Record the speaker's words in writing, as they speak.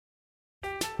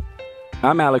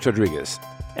I'm Alex Rodriguez.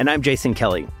 And I'm Jason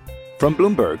Kelly. From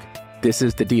Bloomberg, this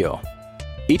is The Deal.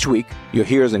 Each week, you'll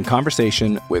hear us in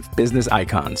conversation with business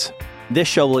icons. This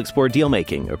show will explore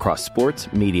deal-making across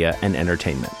sports, media, and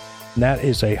entertainment. That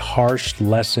is a harsh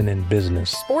lesson in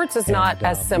business. Sports is not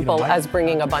as simple as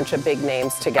bringing a bunch of big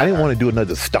names together. I didn't want to do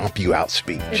another stomp you out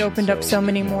speech. It opened up so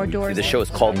many more doors. The show is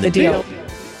called The Deal.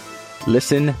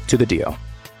 Listen to The Deal.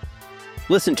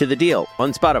 Listen to The Deal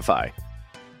on Spotify.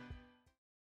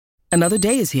 Another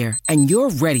day is here, and you're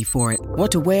ready for it.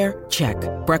 What to wear? Check.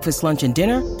 Breakfast, lunch, and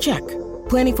dinner? Check.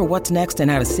 Planning for what's next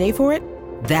and how to save for it?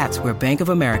 That's where Bank of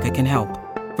America can help.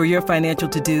 For your financial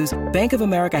to-dos, Bank of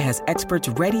America has experts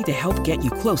ready to help get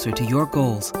you closer to your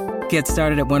goals. Get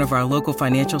started at one of our local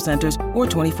financial centers or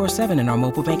 24/7 in our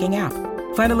mobile banking app.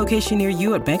 Find a location near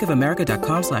you at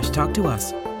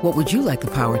bankofamerica.com/talktous. What would you like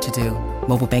the power to do?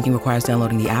 Mobile banking requires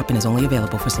downloading the app and is only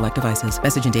available for select devices.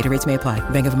 Message and data rates may apply.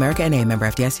 Bank of America N.A., member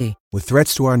FDIC. With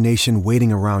threats to our nation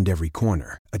waiting around every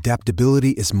corner,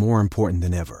 adaptability is more important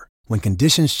than ever. When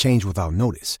conditions change without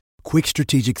notice, quick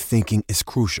strategic thinking is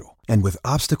crucial. And with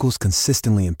obstacles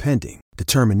consistently impending,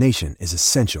 determination is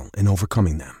essential in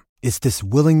overcoming them. It's this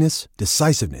willingness,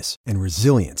 decisiveness, and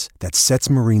resilience that sets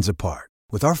Marines apart.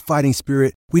 With our fighting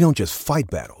spirit, we don't just fight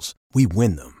battles, we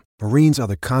win them. Marines are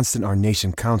the constant our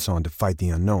nation counts on to fight the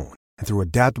unknown. And through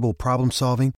adaptable problem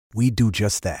solving, we do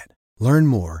just that. Learn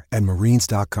more at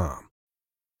marines.com.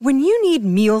 When you need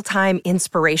mealtime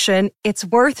inspiration, it's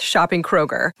worth shopping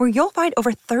Kroger, where you'll find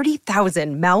over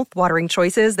 30,000 mouth-watering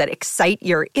choices that excite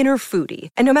your inner foodie.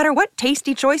 And no matter what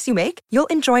tasty choice you make, you'll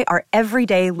enjoy our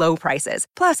everyday low prices,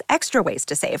 plus extra ways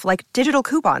to save, like digital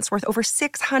coupons worth over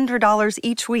 $600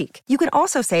 each week. You can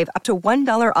also save up to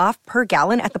 $1 off per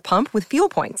gallon at the pump with fuel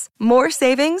points. More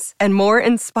savings and more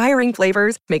inspiring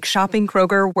flavors make shopping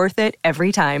Kroger worth it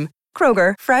every time.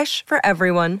 Kroger, fresh for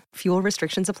everyone. Fuel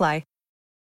restrictions apply.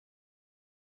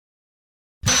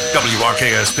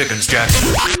 WRKS Pickens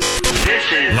Jackson.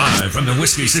 Live from the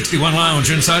Whiskey 61 Lounge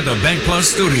inside the Bank Plus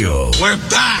studio. We're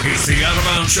back. It's the Out of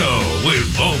Bounds Show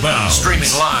with Bo Bounds. Streaming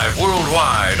live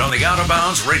worldwide on the Out of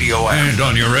Bounds radio app. And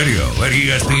on your radio at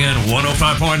ESPN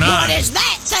 105.9. What is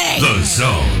that thing? The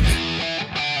Zone.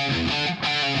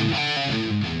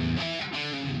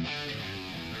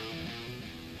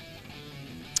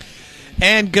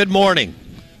 And good morning.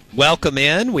 Welcome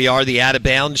in. We are the Out of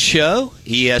Bounds Show,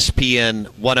 ESPN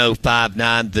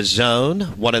 105.9 The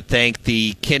Zone. Want to thank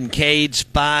the Kincaid's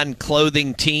Fine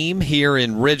Clothing team here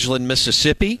in Ridgeland,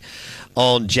 Mississippi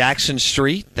on Jackson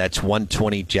Street. That's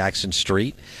 120 Jackson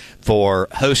Street for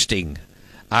hosting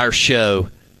our show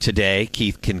today,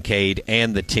 Keith Kincaid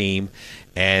and the team.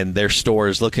 And their store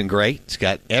is looking great. It's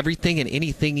got everything and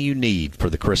anything you need for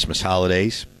the Christmas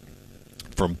holidays,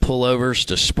 from pullovers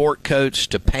to sport coats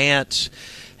to pants,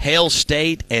 Hail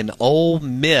State and Ole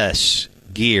Miss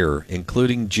gear,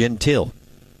 including Gentile,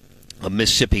 a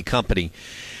Mississippi company,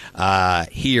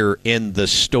 here in the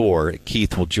store.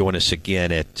 Keith will join us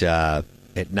again at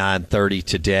 9:30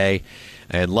 today,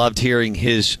 and loved hearing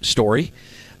his story.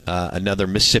 Another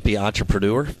Mississippi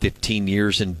entrepreneur, 15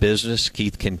 years in business,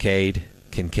 Keith Kincaid,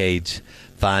 Kincaid's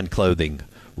Fine Clothing,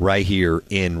 right here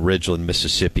in Ridgeland,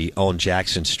 Mississippi, on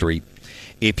Jackson Street.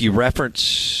 If you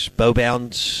reference Bo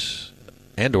Bounds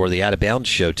and or the Out of Bounds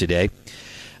Show today,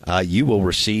 you will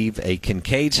receive a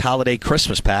Kincaid's Holiday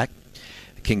Christmas Pack,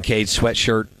 Kincaid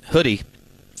sweatshirt, hoodie,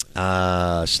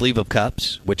 sleeve of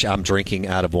cups, which I'm drinking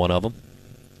out of one of them.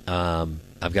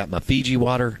 I've got my Fiji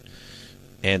water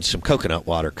and some coconut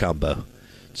water combo.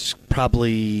 It's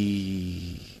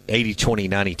probably 80-20,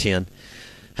 90-10.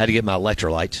 Had to get my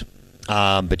electrolytes.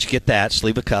 But you get that,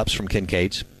 sleeve of cups from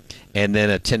Kincaid's, and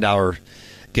then a $10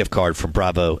 gift card from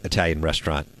Bravo Italian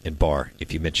Restaurant and Bar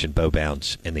if you mention Bo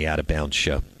Bounds and the Out of Bounds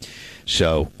Show.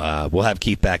 So we'll have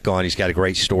Keith back on. He's got a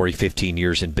great story, 15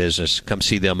 years in business. Come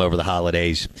see them over the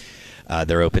holidays.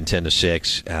 They're open 10 to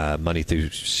 6, Monday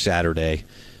through Saturday.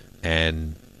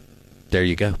 And there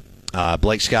you go.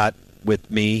 Blake Scott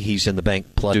with me. He's in the Bank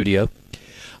Plus studio.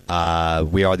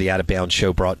 We are the Out of Bounds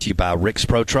Show, brought to you by Rick's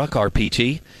Pro Truck,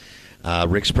 RPT.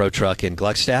 Rick's Pro Truck in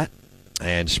Gluckstadt.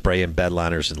 And spray and bed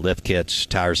liners and lift kits,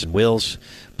 tires and wheels.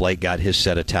 Blake got his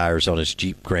set of tires on his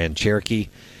Jeep Grand Cherokee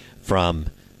from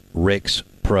Rick's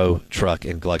Pro Truck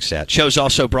in Gluckstadt. Show's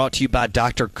also brought to you by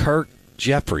Dr. Kirk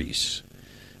Jeffries,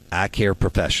 Eye Care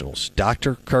Professionals.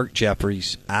 Dr. Kirk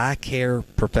Jeffries, Eye Care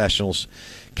Professionals,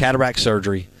 cataract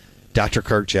surgery. Dr.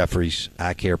 Kirk Jeffries,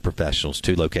 Eye Care Professionals,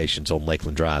 2 locations on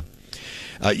Lakeland Drive.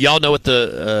 Y'all know what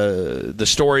the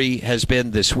story has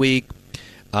been this week.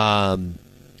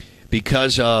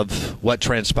 Because of what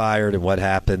transpired and what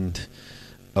happened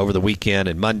over the weekend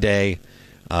and Monday,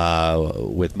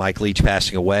 with Mike Leach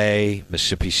passing away,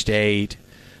 Mississippi State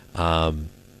had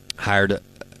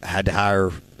to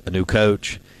hire a new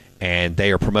coach, and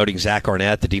they are promoting Zach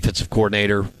Arnett, the defensive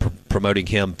coordinator, promoting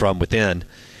him from within.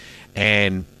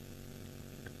 And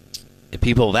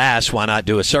people have asked why not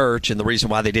do a search, and the reason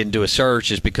why they didn't do a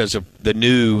search is because of the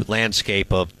new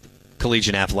landscape of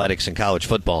collegiate athletics and college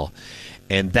football.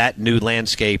 And that new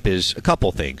landscape is a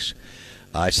couple things.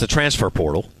 It's the transfer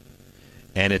portal,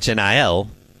 and it's NIL,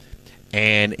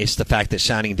 and it's the fact that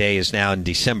signing day is now in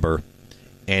December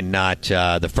and not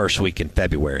the first week in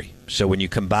February. So when you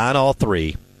combine all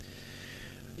three,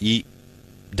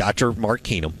 Dr. Mark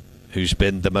Keenum, who's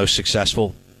been the most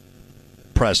successful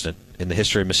president in the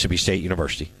history of Mississippi State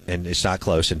University, and it's not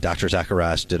close, and Dr.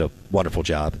 Zacharias did a wonderful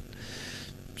job.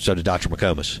 So did Dr.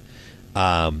 McComas.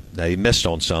 Now, he missed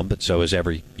on some, but so is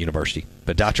every university.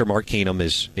 But Dr. Mark Keenum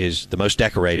is the most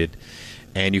decorated,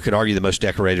 and you could argue the most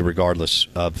decorated regardless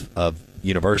of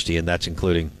university, and that's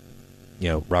including,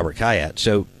 Robert Kayat.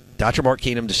 So Dr. Mark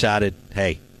Keenum decided,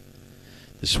 hey,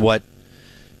 this is what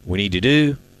we need to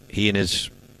do. He and his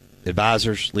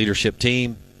advisors, leadership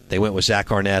team, they went with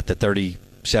Zach Arnett, the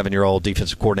 37-year-old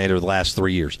defensive coordinator of the last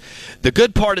 3 years. The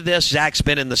good part of this, Zach's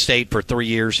been in the state for 3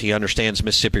 years. He understands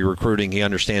Mississippi recruiting. He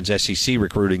understands SEC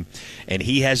recruiting. And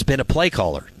he has been a play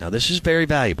caller. Now, this is very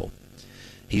valuable.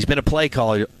 He's been a play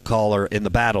caller in the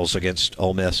battles against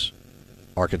Ole Miss,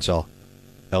 Arkansas,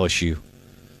 LSU,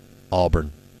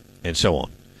 Auburn, and so on.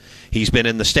 He's been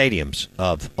in the stadiums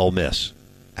of Ole Miss,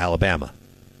 Alabama,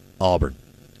 Auburn,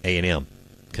 A&M,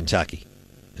 Kentucky,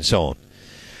 and so on.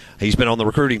 He's been on the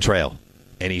recruiting trail,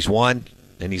 and he's won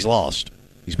and he's lost.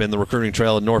 He's been the recruiting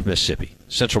trail in North Mississippi,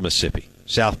 Central Mississippi,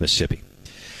 South Mississippi.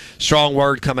 Strong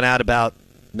word coming out about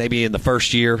maybe in the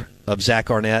first year of Zach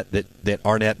Arnett that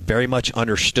Arnett very much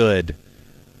understood,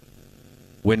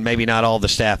 when maybe not all the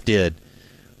staff did,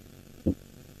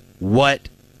 what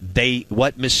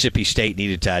Mississippi State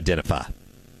needed to identify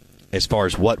as far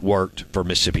as what worked for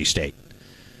Mississippi State.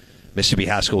 Mississippi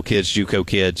high school kids, JUCO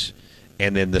kids,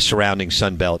 and then the surrounding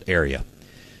Sun Belt area.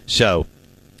 So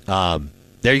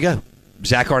there you go.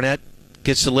 Zach Arnett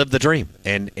gets to live the dream,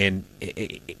 and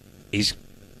he's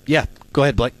Go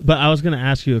ahead, Blake. But I was going to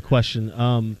ask you a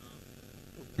question.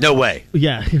 No way.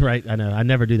 Yeah, right. I know. I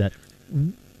never do that.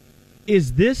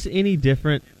 Is this any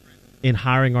different in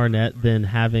hiring Arnett than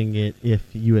having it if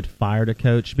you had fired a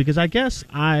coach? Because I guess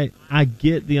I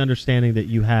get the understanding that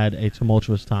you had a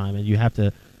tumultuous time and you have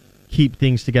to keep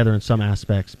things together in some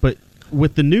aspects. But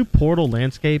with the new portal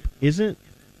landscape, isn't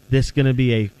this going to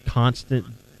be a constant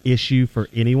issue for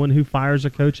anyone who fires a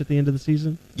coach at the end of the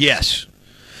season? Yes.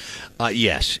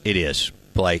 Yes, it is,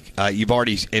 Blake. You've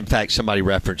already, in fact, somebody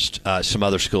referenced some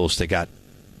other schools that got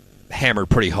hammered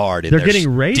pretty hard. They're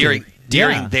getting rated.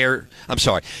 During their, I'm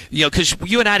sorry, because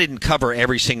you and I didn't cover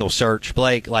every single search,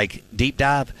 Blake, like deep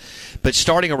dive, but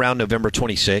starting around November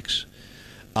 26,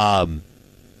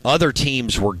 other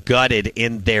teams were gutted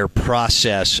in their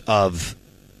process of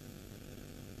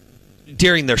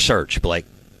during their search, Blake.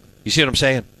 You see what I'm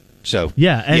saying? So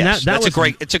yeah, and yes, that's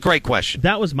it's a great question.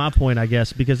 That was my point, I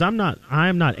guess, because I am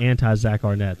not anti Zach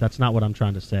Arnett. That's not what I'm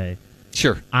trying to say.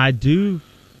 Sure, I do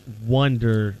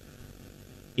wonder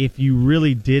if you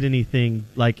really did anything,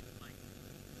 like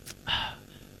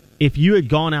if you had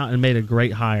gone out and made a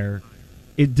great hire.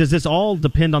 Does this all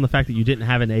depend on the fact that you didn't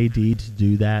have an AD to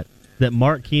do that? That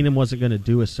Mark Keenum wasn't going to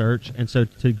do a search, and so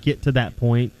to get to that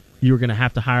point, you were going to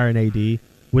have to hire an AD.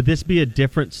 Would this be a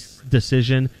different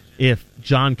decision if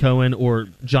John Cohen or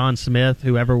John Smith,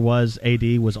 whoever was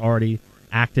AD, was already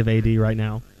active AD right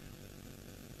now?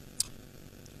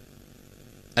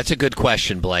 That's a good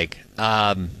question, Blake.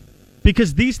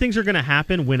 Because these things are going to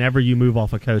happen whenever you move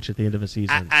off a coach at the end of a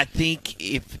season. I think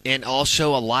and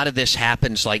also a lot of this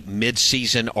happens like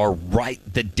mid-season or right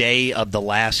the day of the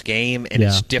last game, and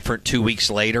it's different 2 weeks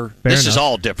later. Fair this enough. is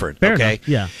all different, Fair okay? enough.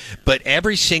 Yeah. But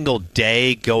every single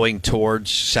day going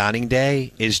towards signing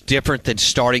day is different than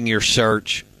starting your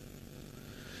search.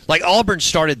 Like Auburn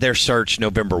started their search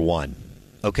November 1,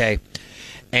 okay?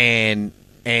 And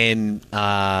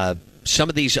some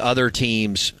of these other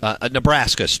teams,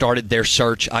 Nebraska started their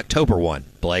search October 1,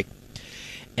 Blake.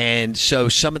 And so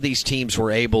some of these teams were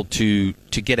able to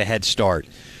get a head start.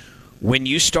 When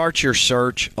you start your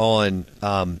search on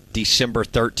December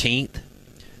 13th,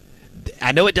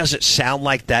 I know it doesn't sound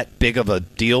like that big of a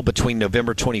deal between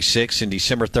November 26th and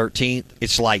December 13th.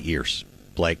 It's light years,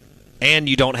 Blake. And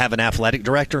you don't have an athletic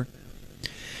director,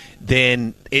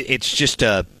 then it's just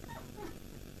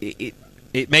it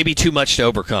may be too much to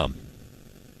overcome.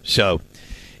 So,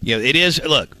 it is.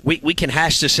 Look, we can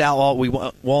hash this out all we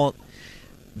want.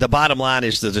 the bottom line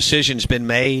is the decision's been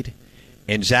made,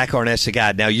 and Zach Arnett's the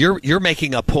guy. Now, you're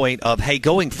making a point of, hey,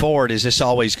 going forward, is this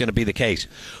always going to be the case?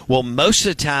 Well, most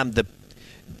of the time,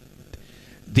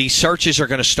 the searches are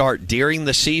going to start during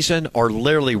the season or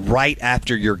literally right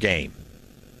after your game.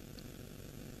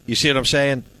 You see what I'm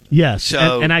saying? Yes,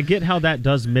 so, and I get how that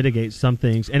does mitigate some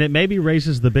things, and it maybe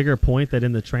raises the bigger point that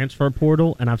in the transfer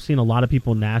portal, and I've seen a lot of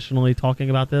people nationally talking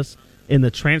about this, in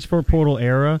the transfer portal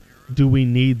era, do we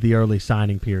need the early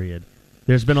signing period?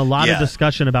 There's been a lot of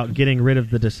discussion about getting rid of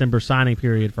the December signing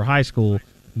period for high school,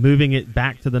 moving it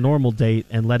back to the normal date,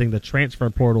 and letting the transfer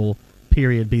portal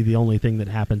period be the only thing that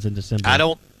happens in December. I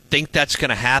don't think that's going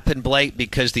to happen, Blake,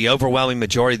 because the overwhelming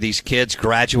majority of these kids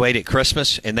graduate at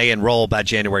Christmas and they enroll by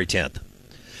January 10th.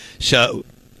 So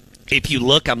if you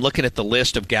look, I'm looking at the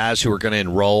list of guys who are going to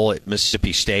enroll at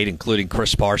Mississippi State, including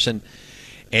Chris Parson,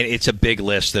 and it's a big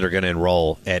list that are going to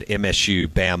enroll at MSU,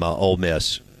 Bama, Ole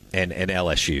Miss, and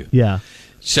LSU. Yeah.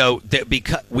 So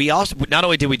because we also, not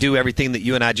only did we do everything that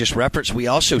you and I just referenced, we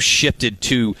also shifted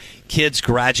to kids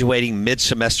graduating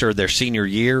mid-semester of their senior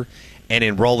year and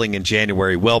enrolling in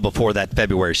January, well before that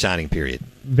February signing period.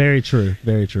 Very true.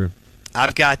 Very true.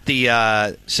 I've got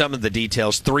the some of the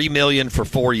details. $3 million for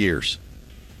 4 years.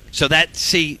 So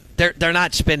they're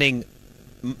not spending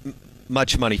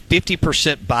much money.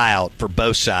 50% buyout for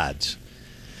both sides.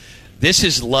 This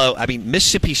is low. I mean,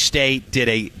 Mississippi State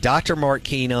did Dr. Mark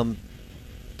Keenum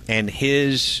and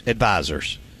his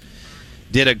advisors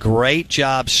did a great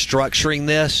job structuring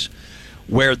this,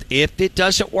 where if it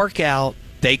doesn't work out,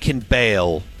 they can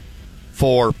bail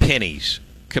for pennies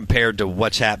compared to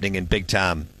what's happening in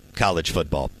big-time college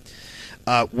football.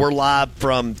 We're live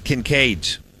from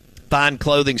Kincaid's Fine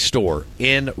Clothing Store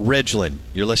in Ridgeland.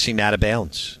 You're listening to Out of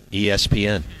Bounds,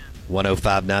 ESPN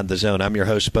 105.9 The Zone. I'm your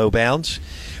host, Bo Bounds.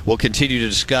 We'll continue to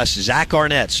discuss Zach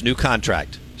Arnett's new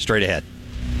contract straight ahead.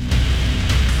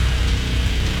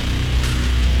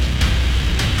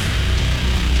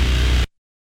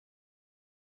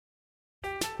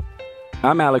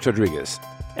 I'm Alex Rodriguez.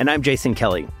 And I'm Jason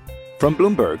Kelly. From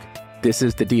Bloomberg, this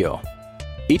is The Deal.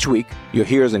 Each week, you'll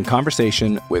hear us in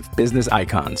conversation with business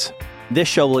icons. This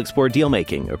show will explore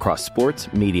deal-making across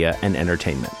sports, media, and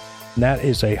entertainment. That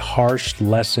is a harsh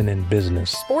lesson in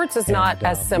business. Sports is not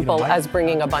as simple as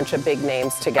bringing a bunch of big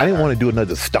names together. I didn't want to do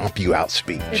another stomp you out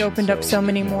speech. It opened up so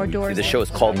many more doors. The show is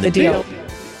called The Deal.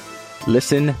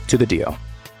 Listen to The Deal.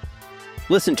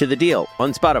 Listen to The Deal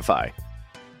on Spotify.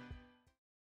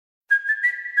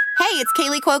 Hey, it's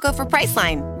Kaylee Cuoco for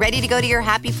Priceline. Ready to go to your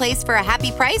happy place for a happy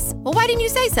price? Well, why didn't you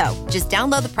say so? Just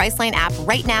download the Priceline app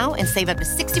right now and save up to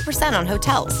 60% on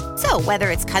hotels. So whether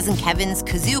it's Cousin Kevin's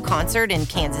Kazoo Concert in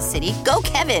Kansas City, go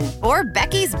Kevin, or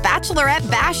Becky's Bachelorette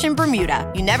Bash in Bermuda,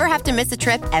 you never have to miss a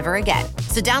trip ever again.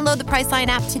 So download the Priceline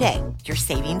app today. Your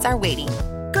savings are waiting.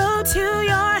 Go to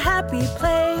your happy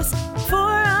place for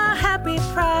a happy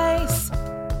price.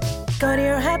 Go to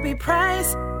your happy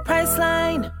price,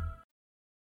 Priceline.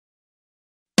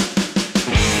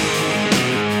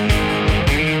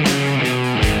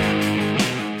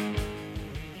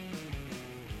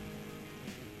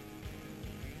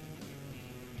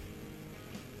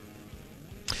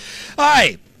 All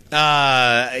right.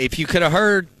 If you could have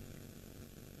heard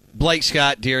Blake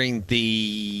Scott during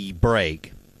the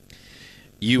break,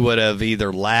 you would have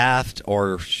either laughed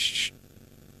or,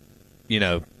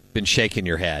 been shaking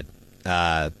your head.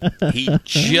 He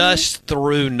just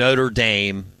threw Notre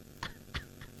Dame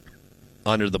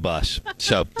under the bus.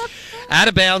 So, Out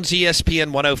of Bounds,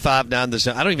 ESPN 105.9 The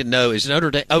Zone. I don't even know. Is Notre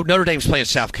Dame? Oh, Notre Dame's playing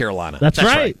South Carolina. That's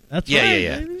right. That's yeah, right.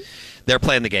 Yeah. They're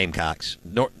playing the Gamecocks.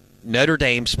 Notre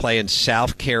Dame's playing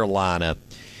South Carolina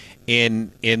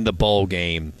in the bowl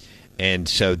game, and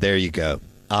so there you go.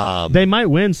 They might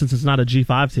win since it's not a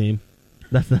G5 team.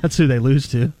 That's who they lose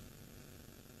to.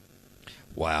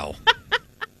 Wow.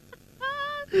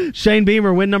 Shane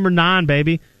Beamer, win number 9,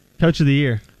 baby. Coach of the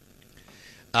year.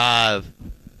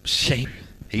 Shane,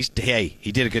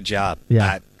 he did a good job.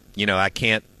 Yeah.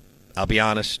 I'll be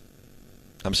honest,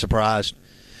 I'm surprised.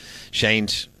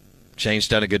 Shane's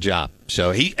done a good job.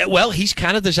 So he's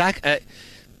kind of the Zach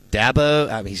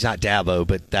Dabo. I mean, he's not Dabo,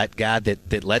 but that guy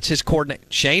that lets his coordinate.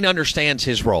 Shane understands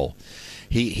his role.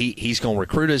 He's going to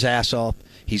recruit his ass off.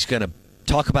 He's going to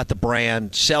talk about the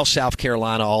brand, sell South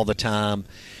Carolina all the time,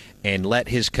 and let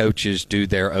his coaches do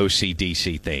their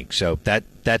OCDC thing. So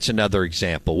that's another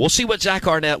example. We'll see what Zach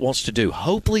Arnett wants to do.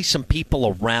 Hopefully some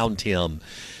people around him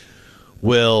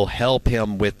will help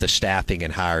him with the staffing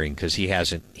and hiring, because he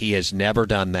has never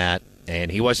done that,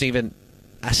 and he wasn't even,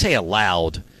 I say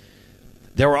allowed.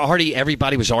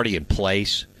 Everybody was already in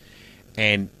place,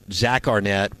 and Zach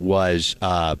Arnett was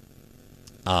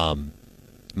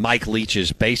Mike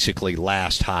Leach's basically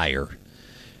last hire,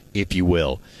 if you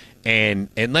will. And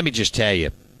let me just tell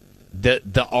you,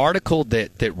 the article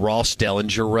that Ross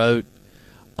Dellinger wrote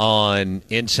on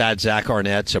Inside Zach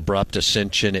Arnett's abrupt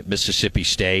ascension at Mississippi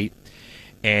State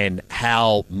and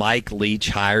how Mike Leach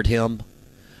hired him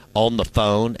on the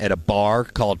phone at a bar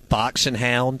called Fox and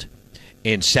Hound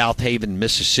in South Haven,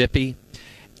 Mississippi,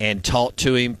 and talked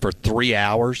to him for 3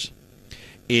 hours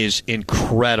is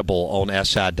incredible on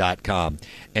SI.com.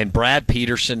 And Brad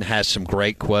Peterson has some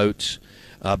great quotes.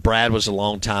 Brad was a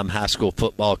longtime high school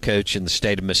football coach in the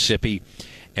state of Mississippi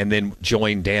and then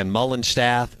joined Dan Mullen's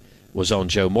staff, was on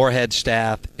Joe Moorhead's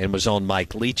staff, and was on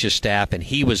Mike Leach's staff. And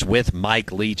he was with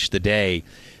Mike Leach the day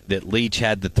that Leach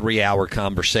had the 3-hour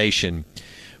conversation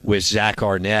with Zach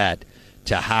Arnett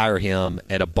to hire him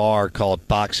at a bar called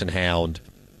Fox and Hound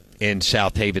in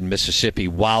South Haven, Mississippi,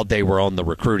 while they were on the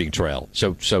recruiting trail.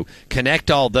 So connect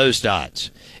all those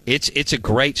dots. It's a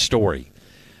great story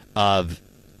of,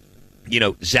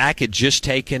 Zach had just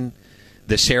taken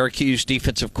the Syracuse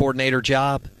defensive coordinator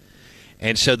job,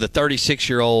 and so the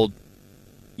 36-year-old,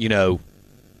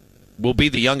 will be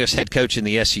the youngest head coach in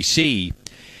the SEC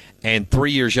and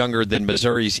 3 years younger than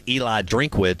Missouri's Eli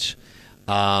Drinkwitz.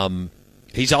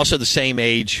 He's also the same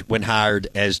age when hired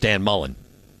as Dan Mullen.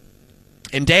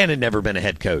 And Dan had never been a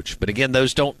head coach. But again,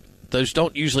 those don't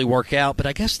usually work out. But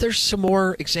I guess there's some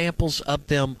more examples of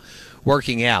them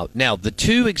working out. Now, the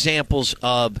two examples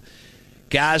of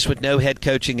guys with no head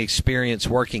coaching experience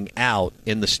working out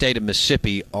in the state of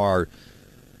Mississippi are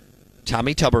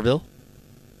Tommy Tuberville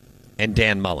and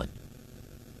Dan Mullen.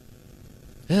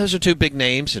 Those are two big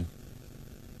names and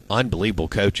unbelievable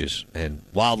coaches and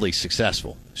wildly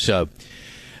successful. So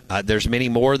there's many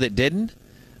more that didn't,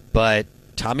 but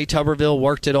Tommy Tuberville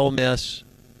worked at Ole Miss.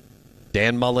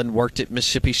 Dan Mullen worked at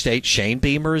Mississippi State. Shane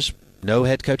Beamer's no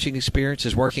head coaching experience,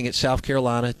 is working at South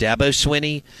Carolina. Dabo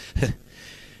Swinney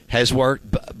has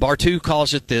worked. Bartu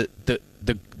calls it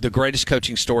the greatest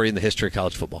coaching story in the history of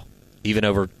college football, even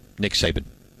over Nick Saban.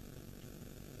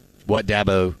 What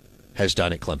Dabo has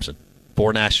done at Clemson.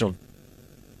 4 national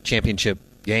championship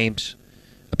games,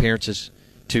 appearances,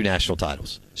 2 national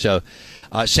titles. So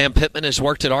Sam Pittman has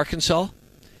worked at Arkansas.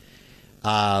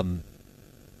 And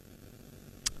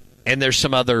there's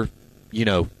some other,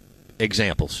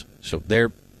 examples. So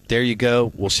there you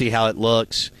go. We'll see how it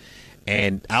looks.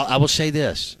 And I will say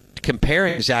this.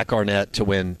 Comparing Zach Arnett to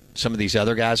when some of these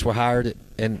other guys were hired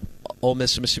in Ole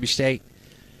Miss and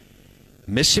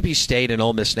Mississippi State and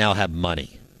Ole Miss now have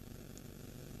money.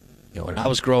 When I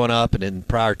was growing up and then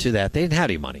prior to that, they didn't have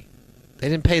any money. They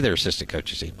didn't pay their assistant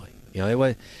coaches any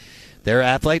money. Their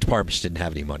athletic departments didn't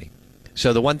have any money.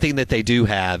 So the one thing that they do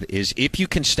have is if you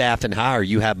can staff and hire,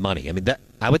 you have money. I mean,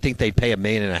 I would think they'd pay $1.5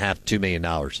 million, $2 million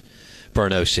for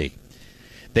an OC.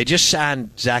 They just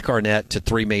signed Zach Arnett to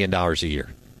 $3 million a year.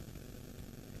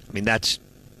 I mean,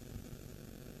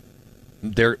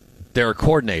 there are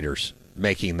coordinators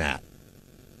making that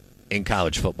in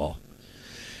college football.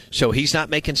 So he's not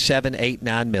making $7, $8,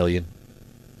 $9 million.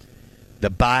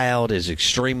 The buyout is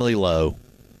extremely low,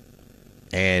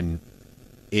 and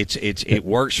it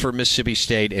works for Mississippi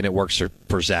State and it works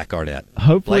for Zach Arnett.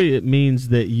 Hopefully, it means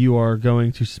that you are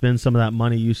going to spend some of that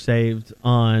money you saved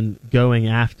on going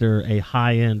after a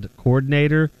high-end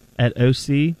coordinator at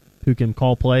OC who can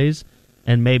call plays,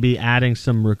 and maybe adding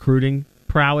some recruiting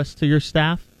prowess to your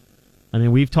staff. I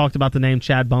mean, we've talked about the name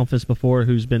Chad Bumphus before,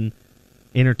 who's been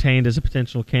entertained as a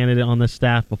potential candidate on this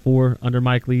staff before under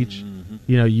Mike Leach.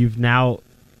 Mm-hmm. You've now...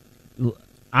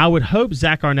 I would hope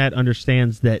Zach Arnett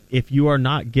understands that if you are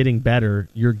not getting better,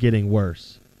 you're getting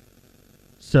worse.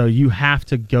 So you have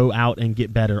to go out and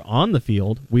get better on the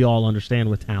field. We all understand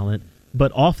with talent,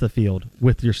 but off the field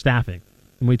with your staffing.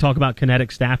 And we talk about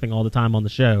kinetic staffing all the time on the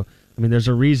show. I mean, there's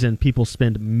a reason people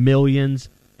spend millions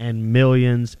and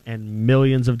millions and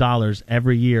millions of dollars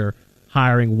every year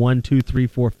hiring 1, 2, 3,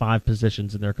 4, 5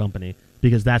 positions in their company,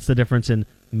 because that's the difference in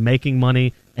making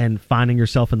money and finding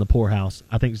yourself in the poorhouse.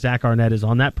 I think Zach Arnett is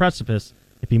on that precipice.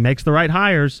 If he makes the right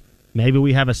hires, maybe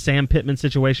we have a Sam Pittman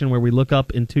situation where we look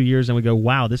up in 2 years and we go,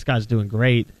 wow, this guy's doing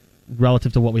great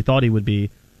relative to what we thought he would be.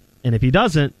 And if he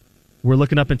doesn't, we're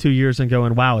looking up in 2 years and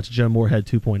going, wow, it's Joe Moorhead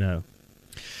 2.0.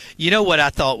 You know what I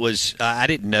thought was, I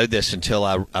didn't know this until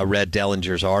I read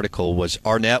Dellinger's article, was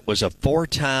Arnett was a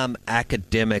 4-time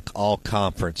academic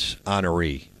all-conference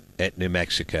honoree at New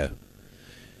Mexico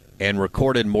and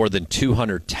recorded more than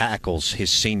 200 tackles his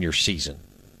senior season.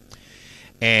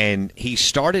 And he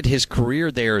started his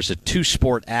career there as a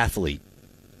 2-sport athlete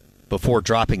before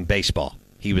dropping baseball.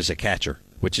 He was a catcher,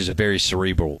 which is a very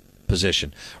cerebral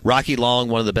position. Rocky Long,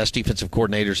 one of the best defensive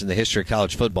coordinators in the history of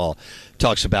college football,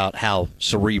 talks about how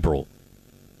cerebral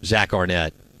Zach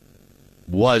Arnett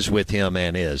was with him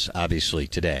and is, obviously,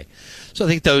 today. So I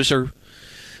think those are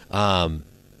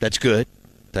that's good.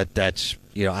 That's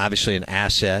obviously an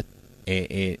asset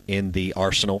in the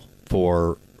arsenal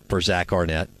for Zach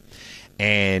Arnett.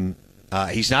 And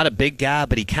he's not a big guy,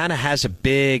 but he kind of has a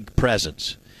big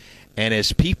presence. And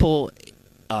as people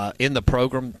in the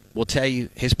program will tell you,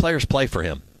 his players play for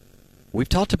him. We've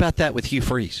talked about that with Hugh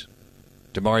Freeze,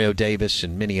 DeMario Davis,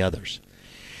 and many others.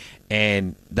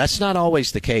 And that's not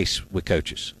always the case with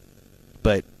coaches.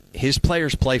 But his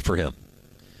players play for him.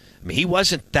 I mean, he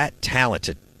wasn't that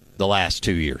talented the last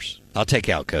 2 years. I'll take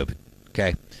out COVID,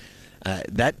 okay?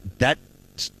 That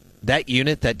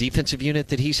unit, that defensive unit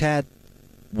that he's had,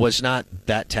 was not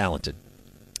that talented.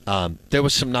 There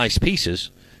was some nice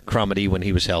pieces. Crumedy when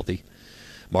he was healthy,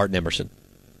 Martin Emerson,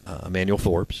 Emmanuel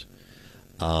Forbes.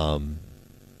 There's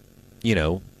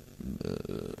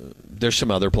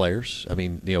some other players. I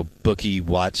mean, Bookie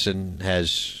Watson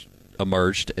has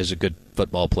emerged as a good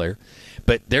football player.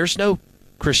 But there's no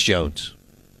Chris Jones,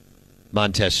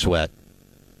 Montez Sweat,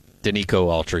 Danico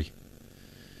Autry,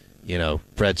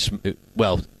 Fred.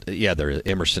 They're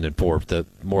Emerson and Forbes.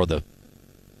 More of the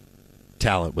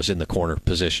talent was in the corner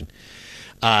position.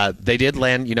 They did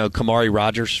land, Kamari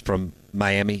Rogers from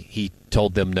Miami. He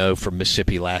told them no from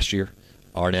Mississippi last year.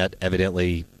 Arnett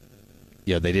evidently,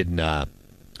 they didn't. I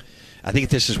think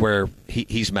this is where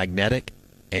he's magnetic,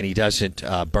 and he doesn't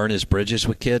burn his bridges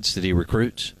with kids that he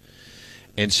recruits.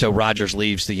 And so Rogers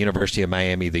leaves the University of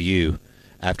Miami, the U,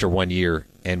 after 1 year,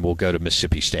 and will go to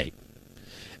Mississippi State.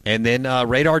 And then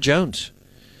Radar Jones.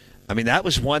 I mean, that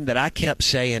was one that I kept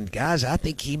saying, guys, I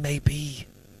think he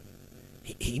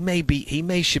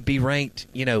should be ranked,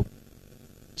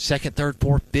 second, third,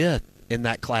 fourth, fifth in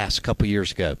that class a couple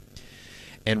years ago.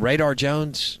 And Radar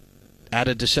Jones out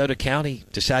of DeSoto County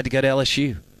decided to go to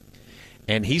LSU.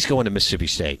 And he's going to Mississippi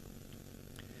State.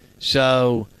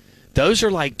 So those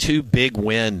are like two big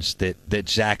wins that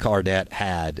Zach Arnett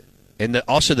had. And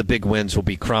also the big wins will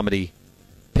be Crumedy,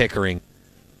 Pickering,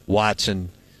 Watson,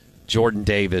 Jordan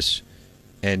Davis,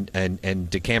 and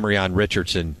DeCamerion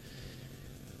Richardson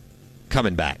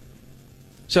coming back.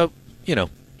 So,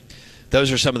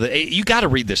 those are some of the – you got to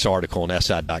read this article on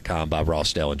SI.com by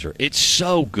Ross Dellinger. It's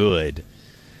so good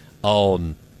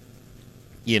on,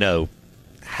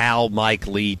 how Mike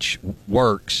Leach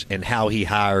works and how he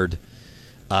hired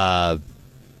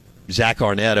Zach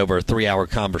Arnett over a 3-hour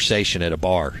conversation at a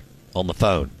bar on the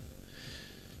phone.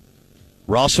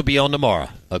 Ross will be on tomorrow,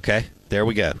 okay? There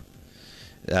we go.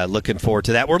 Looking forward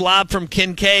to that. We're live from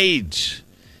Kincaid's.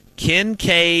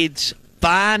 Kincaid's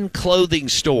Fine Clothing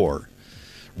Store.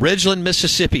 Ridgeland,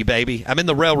 Mississippi, baby. I'm in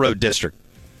the Railroad District,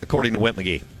 according to Whit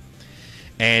McGee.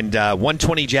 And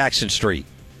 120 Jackson Street.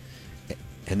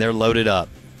 And they're loaded up.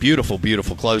 Beautiful,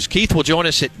 beautiful clothes. Keith will join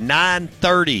us at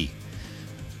 9:30.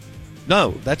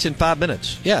 No, that's in 5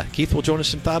 minutes. Yeah, Keith will join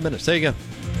us in 5 minutes. There you go.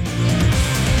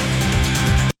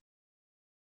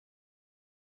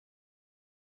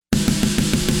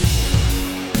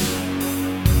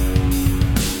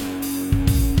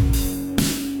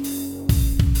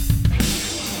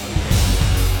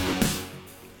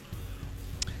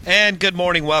 And good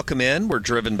morning. Welcome in. We're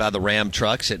driven by the Ram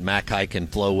trucks at Mac Haik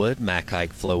and Flowood,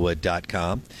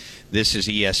 MacHaikFlowood.com. This is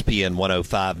ESPN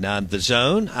 105.9 The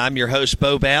Zone. I'm your host,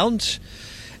 Bo Bounds,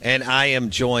 and I am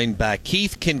joined by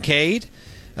Keith Kincaid,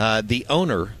 the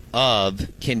owner of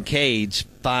Kincaid's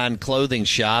Fine Clothing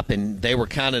Shop, and they were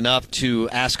kind enough to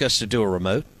ask us to do a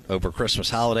remote over Christmas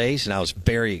holidays, and I was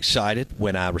very excited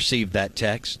when I received that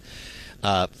text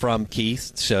from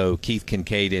Keith. So Keith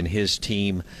Kincaid and his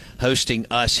team hosting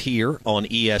us here on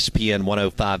ESPN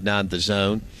 105.9 The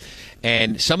Zone.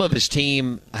 And some of his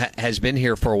team has been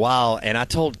here for a while, and I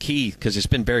told Keith, because it's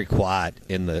been very quiet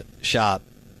in the shop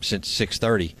since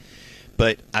 6:30,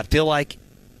 but I feel like,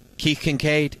 Keith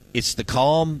Kincaid, it's the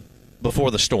calm before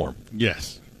the storm.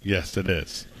 Yes, it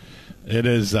is. It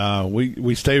is.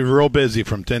 We stay real busy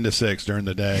from 10 to 6 during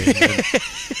the day.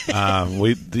 And,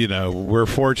 we're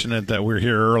fortunate that we're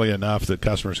here early enough that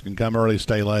customers can come early,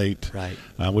 stay late. Right.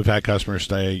 We've had customers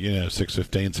stay,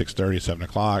 6:15, 6:30, 7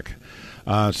 o'clock.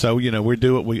 So we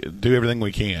do everything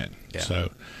we can. Yeah.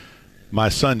 So my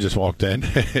son just walked in.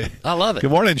 I love it.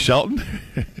 Good morning, Shelton.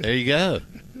 There you go.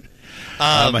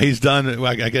 He's done.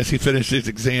 I guess he finished his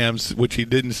exams, which he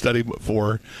didn't study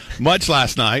for much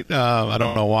last night. I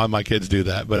don't know why my kids do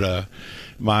that, but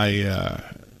my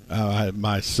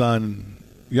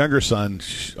younger son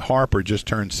Harper just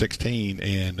turned 16,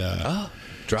 and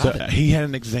so he had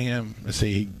an exam. Let's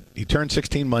see, he turned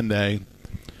 16 Monday.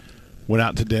 went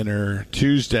out to dinner.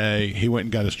 Tuesday, he went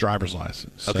and got his driver's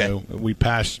license. Okay. So we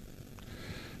passed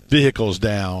vehicles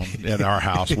down at our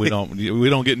house. We don't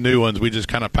get new ones. We just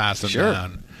kind of pass them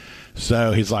down.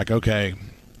 So he's like, okay.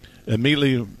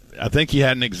 Immediately, I think he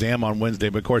had an exam on Wednesday,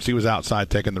 but of course he was outside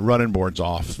taking the running boards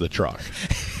off the truck.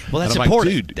 Well, that's and I'm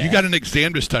important. Like, dude, you got an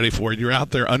exam to study for. You're out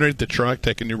there underneath the truck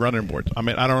taking your running boards. I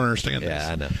mean, I don't understand this.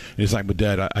 Yeah, I know. And he's like, but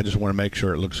Dad, I just want to make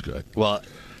sure it looks good. Well,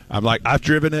 I'm like, I've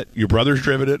driven it. Your brother's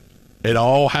driven it. It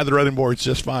all had the running boards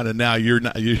just fine, and now you're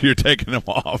taking them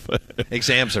off.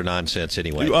 Exams are nonsense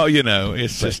anyway. Well,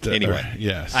 it's just anyway.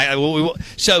 Yes.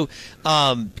 So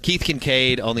Keith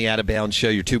Kincaid on the Out of Bounds show.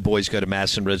 Your two boys go to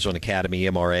Madison Ridgeland Academy,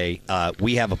 MRA.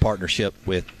 We have a partnership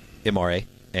with MRA,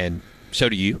 and so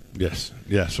do you.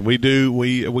 Yes, we do.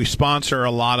 We sponsor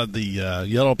a lot of the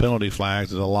yellow penalty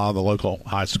flags at a lot of the local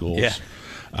high schools. Yeah.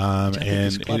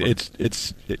 And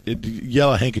it's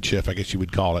yellow handkerchief, I guess you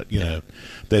would call it. You know,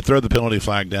 they throw the penalty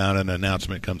flag down, and an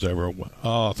announcement comes over.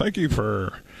 Oh, thank you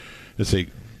for. Let's see,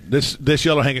 this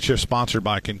yellow handkerchief sponsored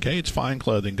by Kincaid's Fine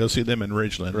Clothing. Go see them in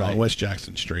Ridgeland on West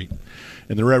Jackson Street,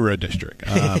 in the Railroad District.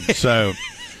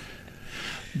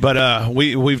 But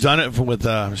we've done it with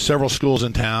several schools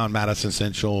in town: Madison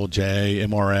Central,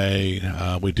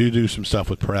 MRA. We do some stuff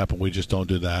with Prep, and we just don't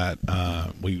do that.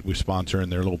 We sponsor in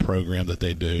their little program that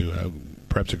they do.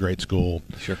 Prep's a great school.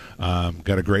 Sure.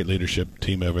 Got a great leadership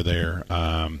team over there.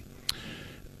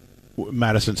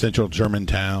 Madison Central,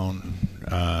 Germantown.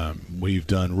 We've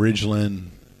done Ridgeland.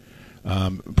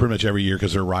 Pretty much every year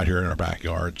because they're right here in our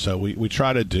backyard. So we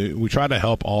try to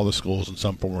help all the schools in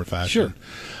some form or fashion. Sure.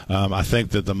 I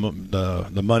think that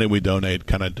the money we donate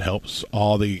kind of helps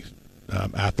all the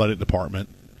athletic department.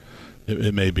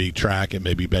 It may be track, it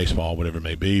may be baseball, whatever it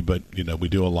may be. But we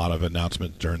do a lot of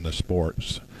announcements during the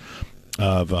sports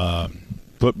of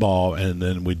football, and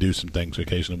then we do some things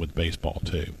occasionally with baseball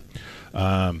too.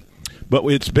 But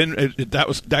it's been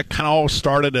that kind of all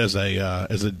started as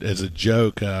a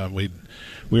joke. We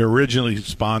were originally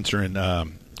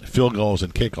sponsoring field goals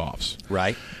and kickoffs,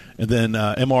 right? And then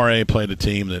MRA played a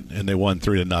team and they won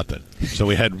 3-0. So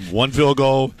we had one field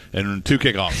goal and 2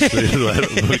 kickoffs,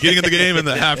 the beginning of the game and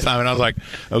the halftime. And I was like,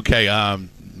 okay, I'm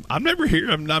never here.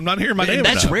 I'm not hearing my name.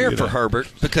 That's enough, rare for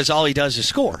Herbert because all he does is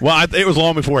score. Well, it was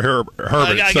long before Herbert.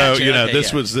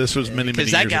 This was many years ago.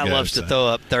 Because that guy loves to throw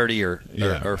up 30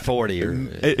 or 40. Or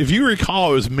if you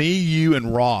recall, it was me, you,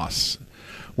 and Ross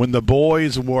when the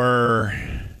boys were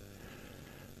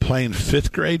playing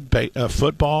 5th grade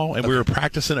football, and we were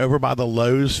practicing over by the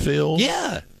Lowe's field.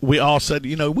 Yeah. We all said,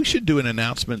 we should do an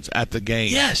announcement at the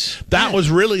game. Yes. That was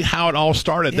really how it all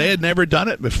started. Yeah. They had never done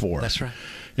it before. That's right.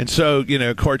 And so,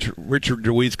 Coach Richard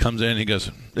DeWeese comes in and he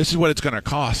goes, this is what it's going to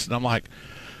cost. And I'm like,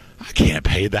 I can't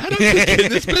pay that. I'm just getting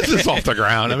this business off the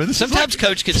ground. I mean, sometimes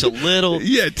Coach gets a little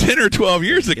 10 or 12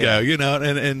 years ago,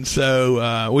 and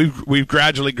so we've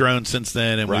gradually grown since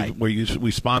then, and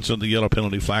we sponsored the yellow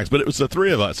penalty flags, but it was the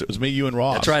 3 of us. It was me, you, and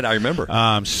Ross. That's right, I remember.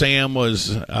 Sam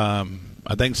was.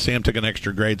 I think Sam took an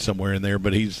extra grade somewhere in there,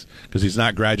 but because he's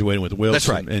not graduating with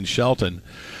Wilson and Shelton.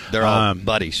 They're all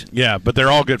buddies. Yeah, but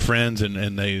they're all good friends,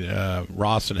 and they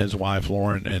Ross and his wife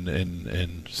Lauren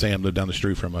and Sam live down the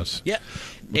street from us. Yeah.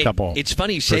 It's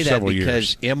funny you say that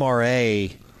because years.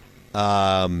 MRA,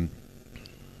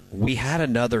 we had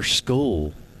another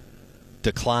school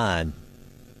decline.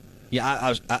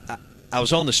 Yeah, I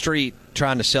was on the street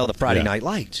trying to sell the Friday night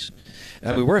lights.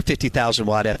 We were a 50,000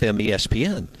 watt FM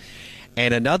ESPN,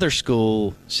 and another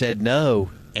school said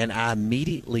no, and I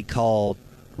immediately called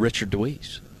Richard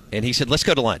DeWeese, and he said, "Let's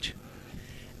go to lunch,"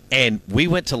 and we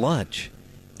went to lunch,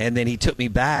 and then he took me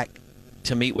back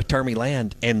to meet with Termy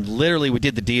Land, and literally we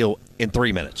did the deal in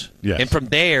 3 minutes. Yes. And from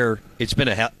there, it's been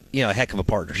a heck of a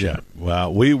partnership. Yeah.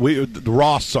 Well, we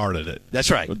Ross started it.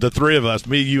 That's right. The 3 of us,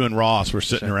 me, you, and Ross, were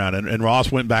sitting around, and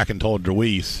Ross went back and told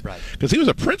DeWeese, because he was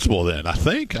a principal then. I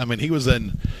think. I mean, he was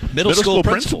in middle school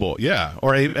principal. Yeah,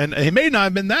 and he may not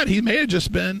have been that. He may have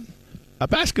just been a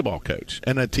basketball coach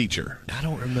and a teacher. I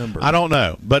don't remember. I don't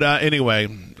know, but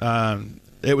anyway.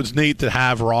 It was neat to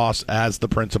have Ross as the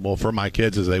principal for my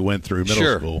kids as they went through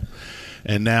middle school.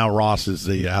 And now Ross is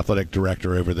the athletic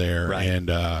director over there. Right.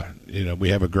 And, we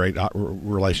have a great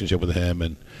relationship with him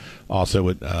and also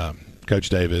with Coach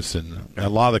Davis. And a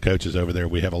lot of the coaches over there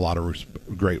we have a lot of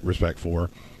great respect for.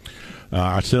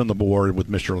 I sit on the board with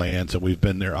Mr. Lance, and we've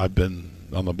been there. I've been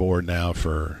on the board now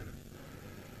for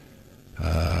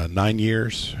 9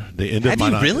 years. The end of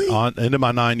end of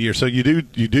my 9 years. So you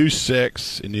do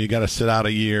 6, and you got to sit out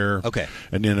a year. Okay.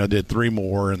 And then I did 3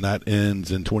 more, and that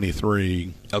ends in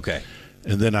 23. Okay.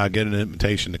 And then I get an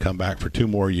invitation to come back for 2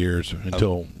 more years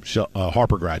until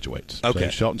Harper graduates. Okay. So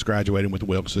Shelton's graduating with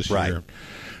Wilkes this year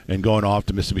and going off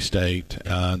to Mississippi State.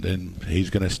 And he's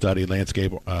going to study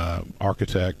landscape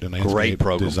architect and landscape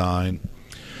design.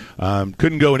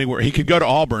 Couldn't go anywhere. He could go to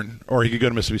Auburn or he could go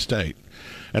to Mississippi State.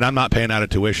 And I'm not paying out of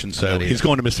tuition, so he's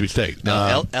going to Mississippi State.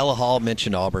 Now, Ella Hall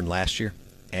mentioned Auburn last year,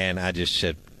 and I just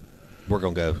said, we're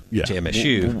going to go to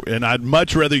MSU. And I'd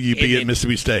much rather you be at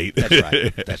Mississippi State. That's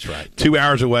right. That's right. 2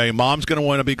 hours away. Mom's going to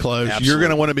want to be close. Absolutely. You're going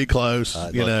to want to be close.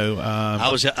 I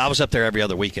was up there every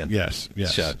other weekend. Yes.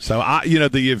 So I,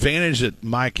 the advantage that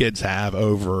my kids have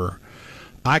over,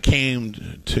 I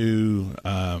came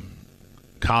to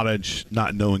college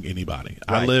not knowing anybody.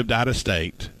 Right. I lived out of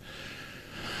state.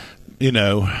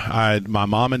 My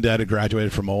mom and dad had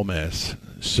graduated from Ole Miss.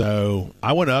 So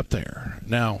I went up there.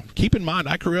 Now, keep in mind,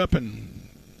 I grew up in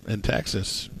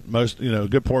Texas a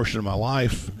good portion of my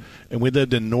life, and we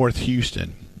lived in North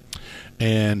Houston.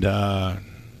 And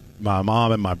my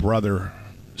mom and my brother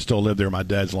still live there. My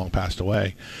dad's long passed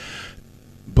away.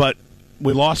 But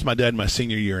we lost my dad my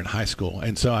senior year in high school.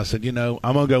 And so I said, I'm going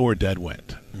to go where Dad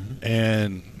went. Mm-hmm.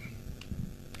 And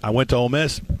I went to Ole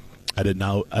Miss. I didn't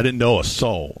know a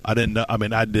soul. I didn't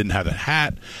have a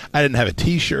hat. I didn't have a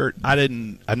T-shirt. I've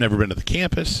never been to the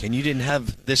campus. And you didn't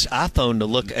have this iPhone to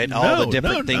look at all the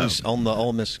different things on the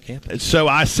Ole Miss campus. So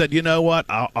I said, you know what?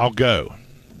 I'll go.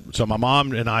 So my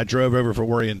mom and I drove over for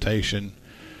orientation.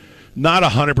 Not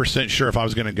 100% sure if I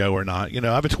was going to go or not.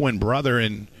 I have a twin brother,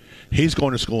 and he's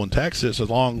going to school in Texas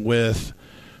along with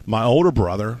my older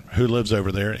brother who lives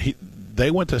over there.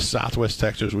 They went to Southwest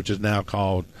Texas, which is now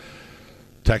called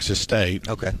Texas State,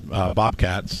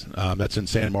 Bobcats. That's in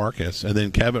San Marcos. And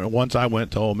then Kevin, once I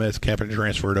went to Ole Miss, Kevin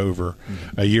transferred over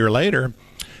a year later,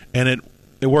 and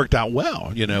it worked out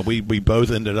well. We both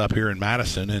ended up here in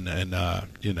Madison, and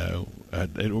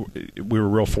we were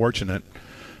real fortunate.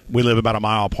 We live about a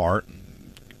mile apart,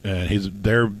 and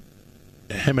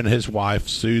him and his wife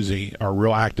Susie are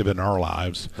real active in our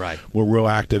lives. Right, we're real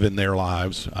active in their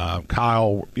lives.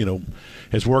 Kyle,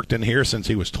 has worked in here since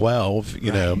he was 12.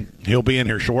 He'll be in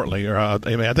here shortly. I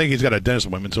think he's got a dentist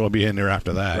appointment, so he'll be in there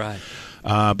after that.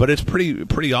 Right. But it's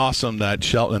pretty awesome that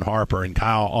Shelton and Harper and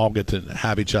Kyle all get to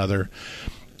have each other.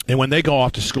 And when they go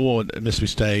off to school at Mississippi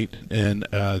State, and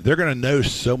they're going to know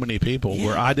so many people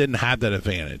where I didn't have that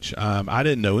advantage. I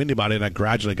didn't know anybody, and I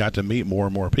gradually got to meet more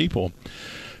and more people.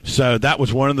 So that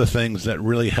was one of the things that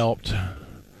really helped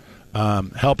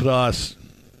us.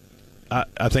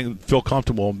 I think feel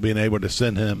comfortable being able to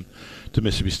send him to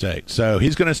Mississippi State. So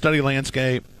he's going to study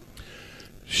landscape.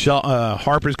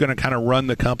 Harper's going to kind of run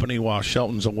the company while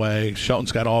Shelton's away.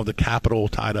 Shelton's got all the capital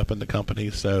tied up in the company,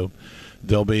 so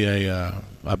there'll be a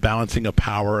balancing of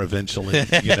power eventually.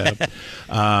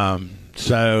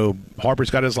 So Harper's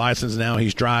got his license now.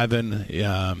 He's driving.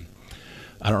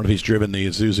 I don't know if he's driven the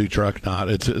Isuzu truck or not.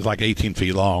 It's like 18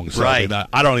 feet long. So right.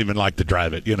 I don't even like to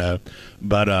drive it,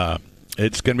 But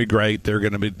it's going to be great. They're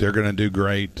going to do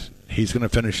great. He's going to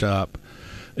finish up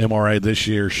MRA this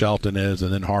year. Shelton is,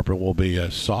 and then Harper will be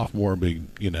a sophomore. And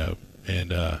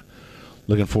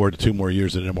looking forward to 2 more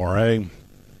years at MRA.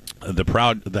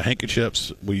 The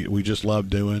handkerchiefs we just love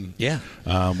doing.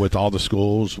 With all the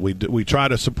schools, we try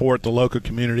to support the local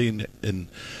community in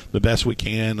the best we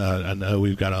can. I know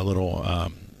we've got a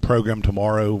little program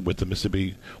tomorrow with the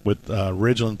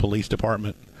Ridgeland Police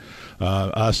Department.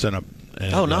 Us and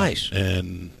nice.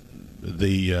 And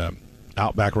the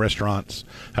Outback restaurants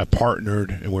have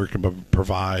partnered, and we're going to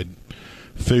provide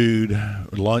food,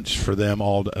 lunch for them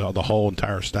the whole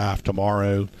entire staff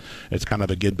tomorrow. It's kind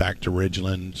of a give back to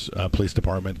Ridgeland's Police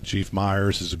Department. Chief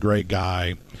Myers is a great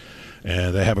guy,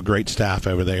 and they have a great staff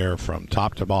over there from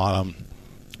top to bottom.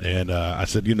 And I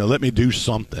said, let me do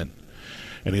something.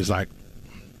 And he's like,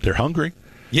 they're hungry.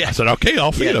 Yeah. I said, okay,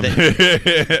 I'll feed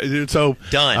them. So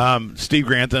done. Steve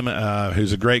Grantham,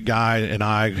 who's a great guy, and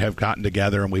I have gotten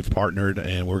together, and we've partnered,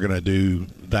 and we're going to do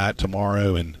that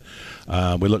tomorrow. And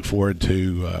we look forward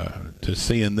to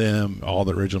seeing them, all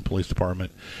the Ridgeland Police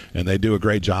Department, and they do a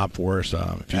great job for us.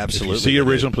 If you see a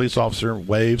Ridgeland police officer,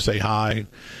 wave, say hi.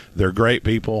 They're great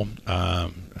people.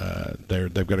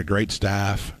 They've got a great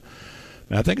staff.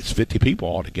 And I think it's 50 people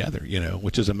altogether,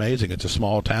 which is amazing. It's a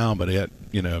small town, but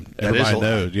everybody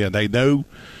knows. Yeah, they know.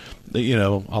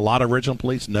 A lot of Ridgeland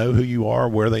police know who you are,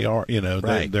 where they are.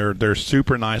 Right. They're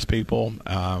super nice people.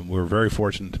 We're very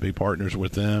fortunate to be partners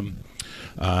with them,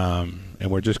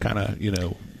 and we're just kind of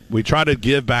we try to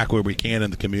give back where we can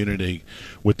in the community,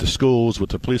 with the schools,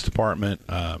 with the police department.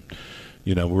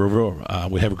 We have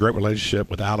a great relationship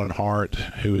with Alan Hart,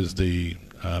 who is the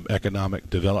economic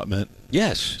development.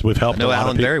 Yes, so we've helped. I know a lot Alan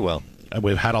of people. very well.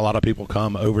 we've had a lot of people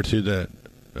come over to the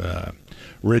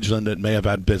Ridgeland that may have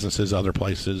had businesses other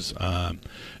places, and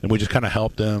we just kind of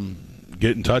help them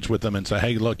get in touch with them and say,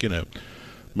 hey, look, Mayor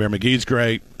McGee's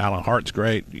great, Alan Hart's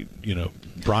great,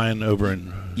 Brian over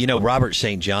in Robert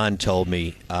St. John told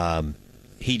me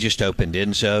he just opened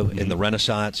Enzo in the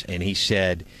Renaissance, and he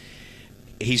said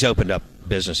he's opened up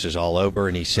businesses all over,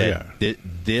 and he said the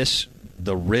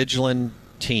Ridgeland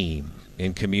team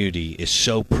and community is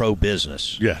so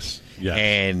pro-business. Yes.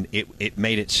 And it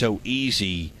made it so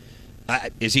easy,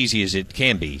 as easy as it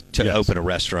can be, to open a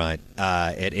restaurant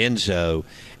at Enzo,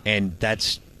 and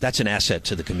that's an asset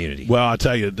to the community. Well, I'll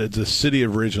tell you, the city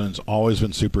of Ridgeland's always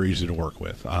been super easy to work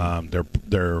with.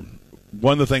 They're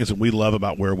one of the things that we love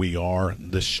about where we are,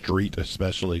 this street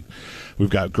especially. We've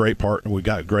got great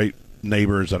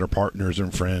neighbors that are partners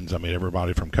and friends. I mean,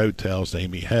 everybody from Coattails to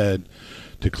Amy Head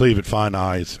to Cleve at Fine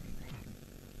Eyes.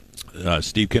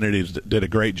 Steve Kennedy did a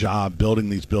great job building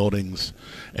these buildings.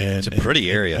 And it's a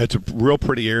pretty area. It's a real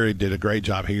pretty area. Did a great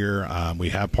job here. We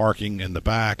have parking in the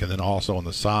back and then also on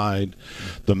the side.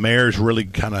 The mayor's really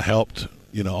kind of helped,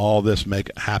 all this make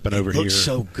it happen over here. It looks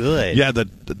so good. Yeah, the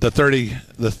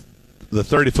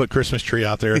 30-foot Christmas tree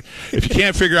out there. If you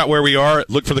can't figure out where we are,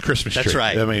 look for the Christmas tree. That's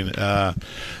right. I mean,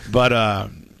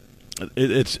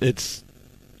 it's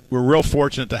we're real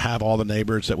fortunate to have all the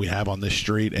neighbors that we have on this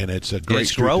street, and it's a great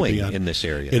it's street growing to be on. In this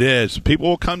area. It is. People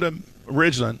will come to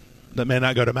Ridgeland that may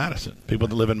not go to Madison. People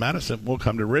that live in Madison will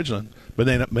come to Ridgeland, but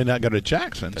they may not go to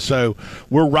Jackson. So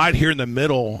we're right here in the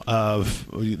middle of,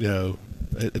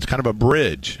 it's kind of a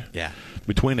bridge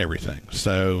between everything.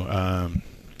 So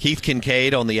Keith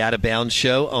Kincaid on the Out of Bounds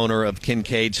Show, owner of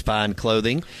Kincaid's Fine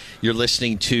Clothing. You're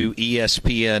listening to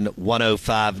ESPN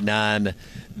 105.9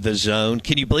 The Zone.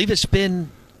 Can you believe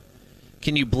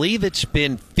it's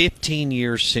been 15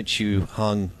 years since you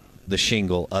hung the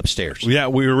shingle upstairs? Yeah,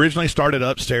 we originally started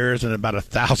upstairs in about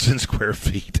 1,000 square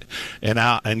feet, and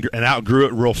outgrew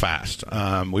it real fast.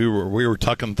 We were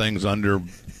tucking things under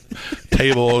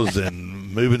tables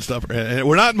and moving stuff, and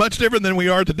we're not much different than we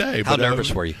are today. How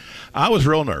nervous were you? I was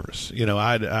real nervous.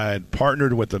 I'd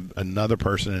partnered with another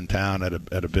person in town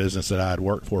at a business that I had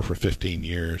worked for 15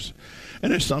 years.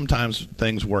 And there's sometimes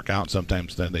things work out,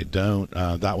 sometimes then they don't.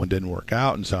 That one didn't work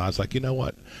out, and so I was like, you know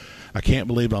what? I can't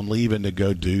believe I'm leaving to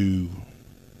go do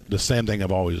the same thing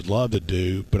I've always loved to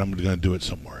do, but I'm going to do it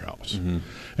somewhere else. Mm-hmm.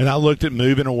 And I looked at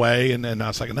moving away, and I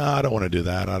was like, no, I don't want to do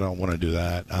that. I don't want to do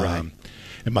that. Right.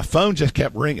 And my phone just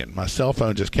kept ringing. My cell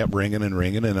phone just kept ringing and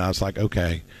ringing, and I was like,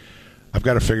 okay, I've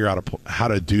got to figure out how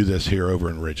to do this here over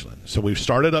in Ridgeland. So we've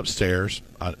started upstairs.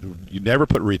 You never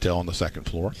put retail on the second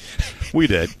floor. We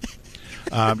did.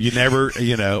 You never,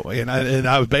 and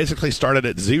I basically started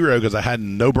at zero because I had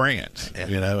no brands,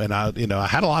 and I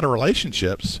had a lot of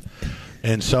relationships,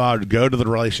 and so I would go to the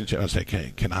relationship and say,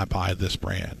 "Okay, can I buy this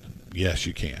brand? Yes,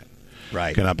 you can.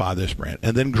 Right? Can I buy this brand?"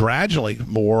 And then gradually,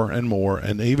 more and more,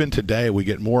 and even today, we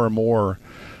get more and more.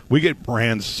 We get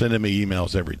brands sending me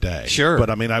emails every day. Sure, but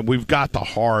I mean, we've got the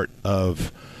heart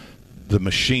of the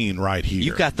machine right here.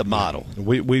 You've got the model.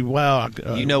 We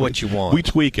you know what you want. We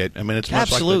tweak it. I mean, it's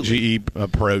much Absolutely. like the GE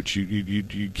approach. You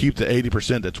keep the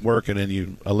 80% that's working, and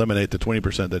you eliminate the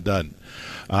 20% that doesn't.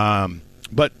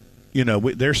 But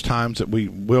there's times that we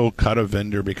will cut a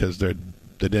vendor because they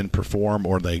didn't perform,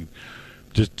 or they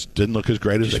just didn't look as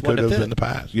great as they could have in the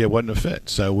past. Yeah, it wasn't a fit.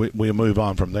 So we move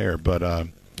on from there. But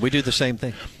we do the same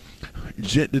thing.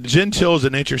 Gentile is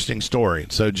an interesting story.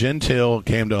 So Gentile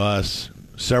came to us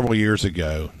several years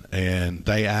ago, and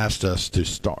they asked us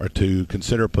to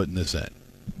consider putting this in.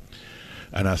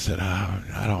 And I said,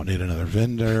 I don't need another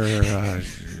vendor.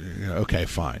 Okay,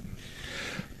 fine.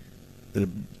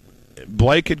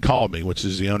 Blake had called me, which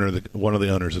is one of the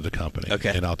owners of the company.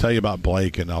 Okay. And I'll tell you about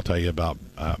Blake, and I'll tell you about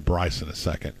Bryce in a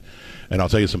second. And I'll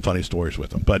tell you some funny stories with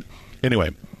them. But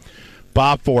anyway,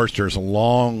 Bob Forrester is a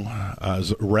long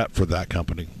rep for that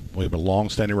company. We have a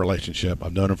long-standing relationship.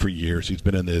 I've known him for years. He's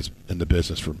been in the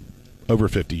business for over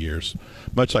 50 years,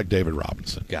 much like David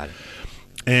Robinson. Got it.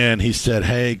 And he said,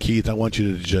 hey, Keith, I want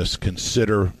you to just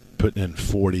consider putting in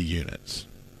 40 units.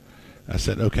 I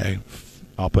said, okay,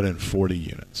 I'll put in 40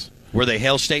 units. Were they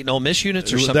Hail State and Ole Miss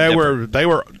units or something different? They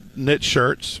were knit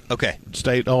shirts. Okay.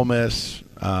 State, Ole Miss.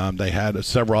 They had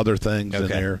several other things in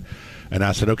there. And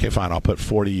I said, okay, fine, I'll put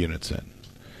 40 units in.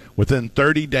 Within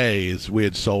 30 days, we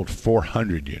had sold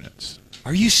 400 units.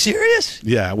 Are you serious?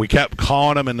 Yeah, we kept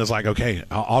calling them, and it's like, okay,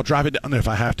 I'll drive it down there if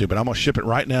I have to, but I'm going to ship it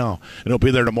right now, and it'll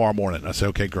be there tomorrow morning. I said,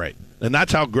 okay, great. And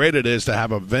that's how great it is to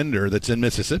have a vendor that's in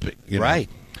Mississippi. Right.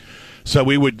 So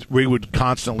we would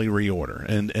constantly reorder,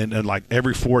 and like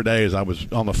every 4 days I was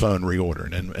on the phone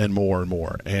reordering and more and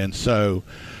more. And so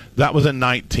That was in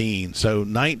 19. So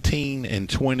 19 and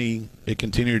 20, it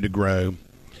continued to grow.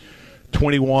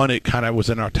 21, it kind of was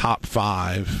in our top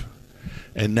 5.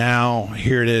 And now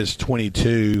here it is,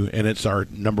 22, and it's our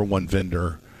number 1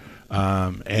 vendor.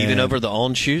 And even over the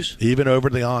On shoes? Even over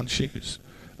the On shoes.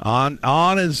 On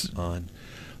is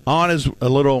a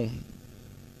little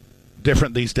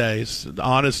different these days.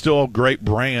 On is still a great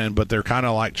brand, but they're kind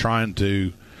of like trying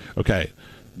to, okay,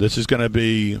 this is going to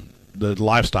be the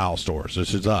lifestyle stores.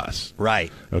 This is us.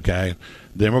 Right. Okay.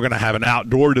 Then we're going to have an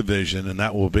outdoor division, and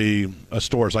that will be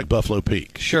stores like Buffalo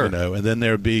Peak. Sure. And then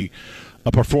there would be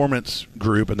a performance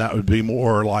group, and that would be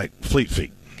more like Fleet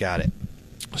Feet. Got it.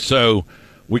 So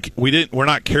we're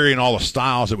not carrying all the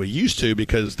styles that we used to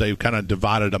because they've kind of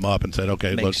divided them up and said,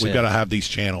 okay, look, we've got to have these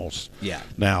channels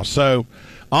now. So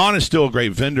On is still a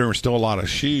great vendor and still a lot of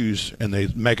shoes, and they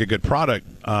make a good product.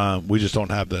 We just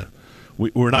don't have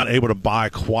we're not able to buy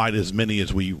quite as many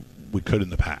as we could in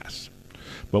the past.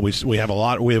 But we have a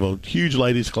lot. We have a huge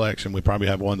ladies collection. We probably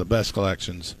have one of the best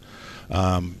collections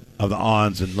of the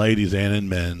Ons in ladies and in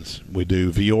men's. We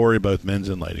do Viore, both men's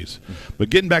and ladies. But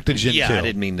getting back to Gentil. Yeah, I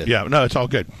didn't mean to. Yeah, no, it's all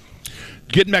good.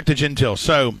 Getting back to Gentil.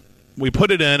 So we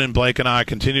put it in, and Blake and I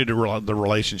continued the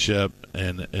relationship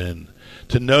and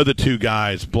to know the two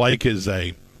guys. Blake is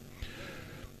a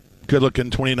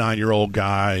good-looking 29-year-old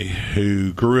guy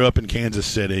who grew up in Kansas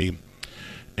City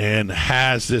and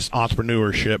has this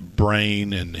entrepreneurship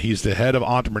brain, and he's the head of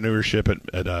entrepreneurship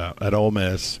at Ole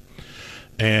Miss.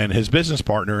 And his business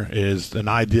partner is an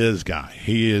ideas guy.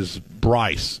 He is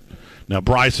Bryce. Now,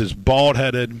 Bryce is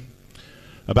bald-headed,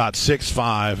 about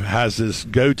 6'5", has this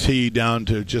goatee down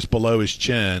to just below his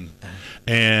chin,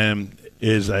 and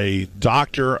is a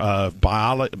doctor of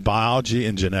biology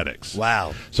and genetics.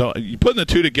 Wow. So you putting the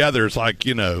two together, it's like,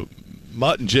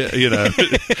 mutt and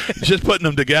just putting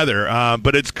them together.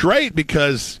 But it's great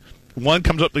because one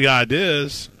comes up with the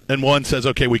ideas and one says,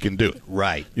 okay, we can do it.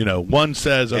 Right. One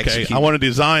says, okay, Execute. I want to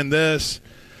design this.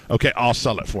 Okay, I'll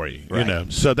sell it for you.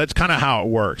 Right. So that's kind of how it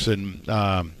works. And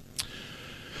I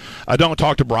don't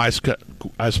talk to Bryce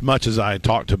as much as I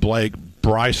talk to Blake.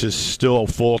 Bryce is still a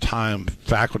full-time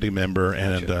faculty member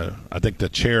and I think the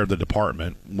chair of the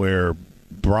department, where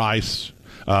Bryce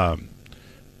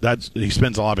he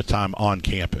spends a lot of time on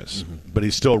campus, but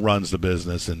he still runs the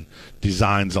business and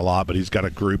designs a lot, but he's got a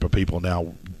group of people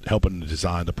now helping to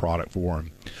design the product for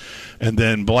him. And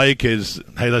then Blake is,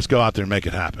 hey, let's go out there and make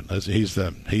it happen. He's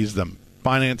the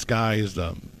finance guy. He's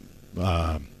the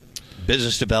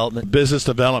business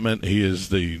development. He is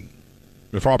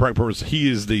for all practical purposes, he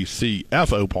is the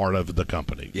CFO part of the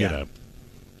company.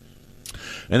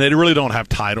 And they really don't have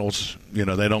titles. They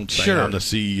don't say I'm the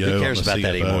CEO. Who cares about CFO.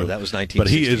 that anymore? That was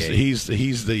 1968. But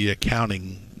he's the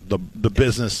accounting, the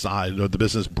business side, or the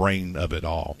business brain of it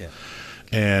all. Yeah.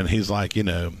 And he's like,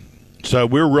 so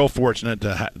we're real fortunate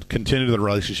to continue the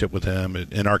relationship with him.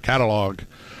 In our catalog,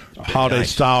 holiday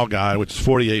style guide, which is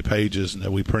 48 pages, and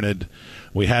that we printed.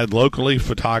 We had locally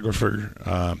photographer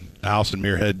Allison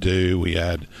Muirhead do. We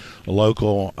had a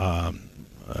local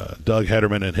Doug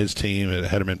Hederman and his team at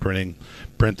Hederman Printing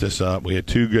print this up. We had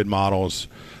two good models,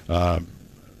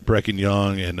 Brecken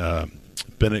Young and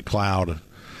Bennett Cloud.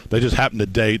 They just happened to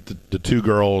date the two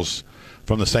girls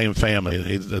from the same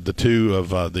family. The two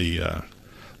of the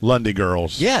Lundy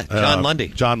girls. Yeah, John Lundy.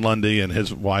 John Lundy and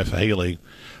his wife Haley.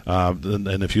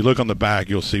 And if you look on the back,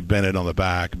 you'll see Bennett on the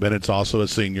back. Bennett's also a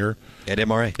senior at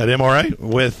MRA. At MRA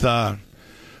with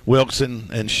Wilkes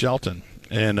and Shelton.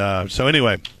 And so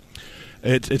anyway,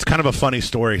 it's kind of a funny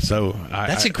story. So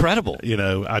that's incredible.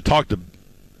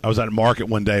 I was at a market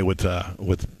one day with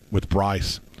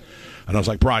Bryce, and I was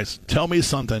like, Bryce, tell me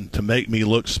something to make me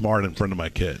look smart in front of my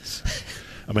kids.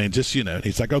 I mean, just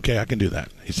he's like, okay, I can do that.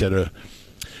 He said, I'm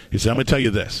going to tell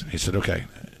you this. He said, okay.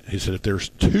 He said, if there's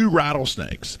two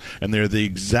rattlesnakes and they're the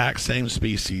exact same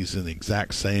species and the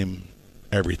exact same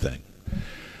everything,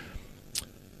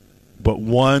 but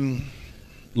one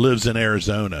lives in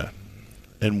Arizona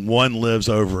and one lives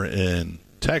over in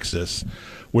Texas,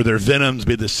 will their venoms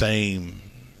be the same?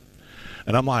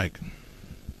 And I'm like,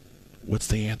 what's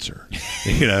the answer?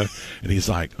 And he's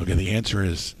like, okay, the answer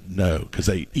is no, because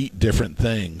they eat different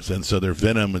things, and so their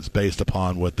venom is based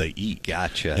upon what they eat.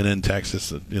 Gotcha. And in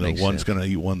Texas, Makes one's sense. going to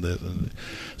eat one this.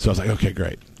 So I was like, okay,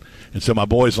 great. And so my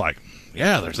boy's like,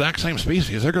 yeah, they're the exact same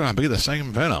species. They're going to be the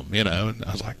same venom, And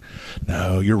I was like,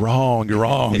 no, you're wrong.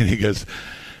 And he goes,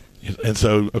 and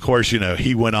so, of course,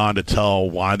 he went on to tell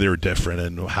why they're different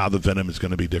and how the venom is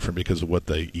going to be different because of what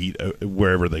they eat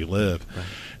wherever they live. Right.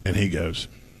 And he goes,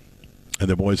 and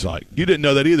the boy's like, you didn't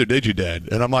know that either, did you, Dad?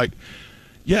 And I'm like,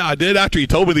 Yeah, I did after you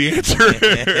told me the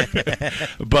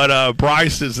answer. But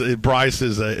Bryce is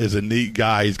a neat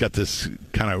guy. He's got this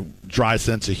kind of dry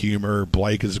sense of humor.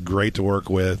 Blake is great to work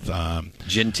with.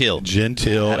 Gentile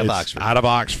out of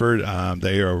Oxford.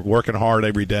 They are working hard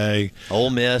every day. Ole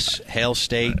Miss, Hail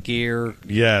State gear.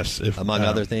 Yes, among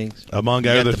other things. Among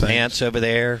you other got the things. Pants over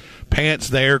there. Pants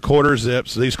there, quarter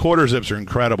zips. These quarter zips are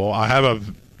incredible. I have a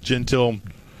Gentile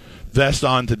vest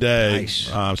on today.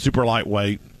 Nice. Super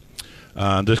lightweight.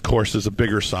 This, of course, is a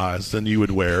bigger size than you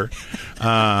would wear.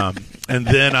 And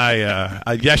then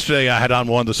yesterday I had on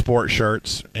one of the sport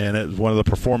shirts, and it was one of the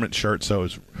performance shirts, so it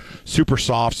was super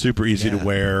soft, super easy to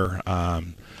wear.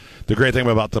 The great thing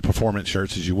about the performance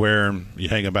shirts is you wear them, you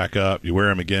hang them back up, you wear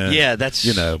them again. Yeah, that's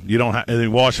you don't have, and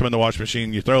you wash them in the washing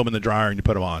machine, you throw them in the dryer, and you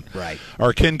put them on. Right.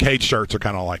 Our Kincaid shirts are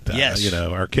kind of like that. Yes.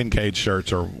 Our Kincaid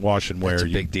shirts are wash and wear. That's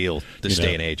a big deal this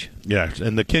day and age. Yeah,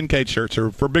 and the Kincaid shirts are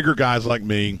for bigger guys like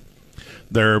me.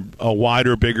 They're a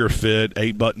wider, bigger fit,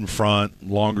 8-button front,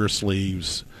 longer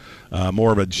sleeves,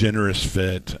 more of a generous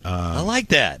fit. I like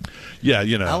that. Yeah,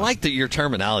 I like your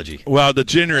terminology. Well, the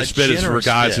generous fit is for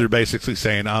guys fit. that are basically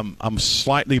saying, I'm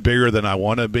slightly bigger than I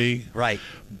want to be. Right.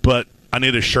 But I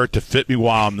need a shirt to fit me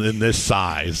while I'm in this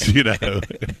size,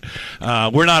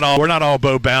 We're not all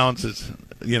Bo Bounds. It's,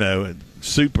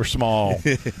 super small.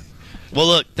 Well,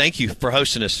 look, thank you for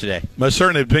hosting us today. Most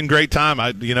certainly, it's been a great time.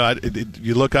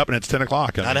 You look up and it's 10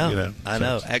 o'clock. I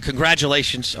know.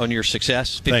 Congratulations on your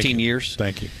success. 15 years.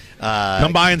 Thank you.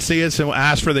 Come by and see us and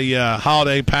ask for the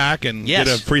holiday pack and get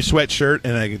a free sweatshirt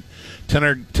and a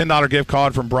 $10 gift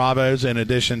card from Bravo's in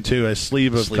addition to a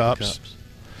sleeve of cups.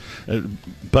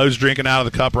 Bo's drinking out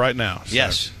of the cup right now. So.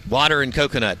 Yes, water and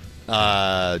coconut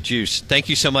juice. Thank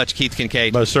you so much, Keith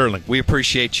Kincaid. Most certainly. We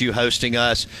appreciate you hosting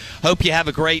us. Hope you have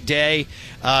a great day.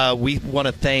 We want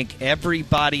to thank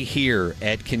everybody here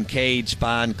at Kincaid's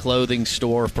Fine Clothing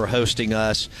Store for hosting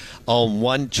us on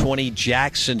 120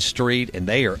 Jackson Street, and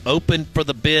they are open for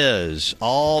the biz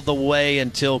all the way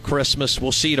until Christmas.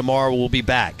 We'll see you tomorrow. We'll be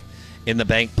back in the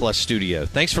Bank Plus studio.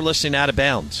 Thanks for listening Out of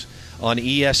Bounds on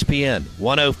ESPN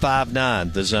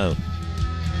 105.9 The Zone.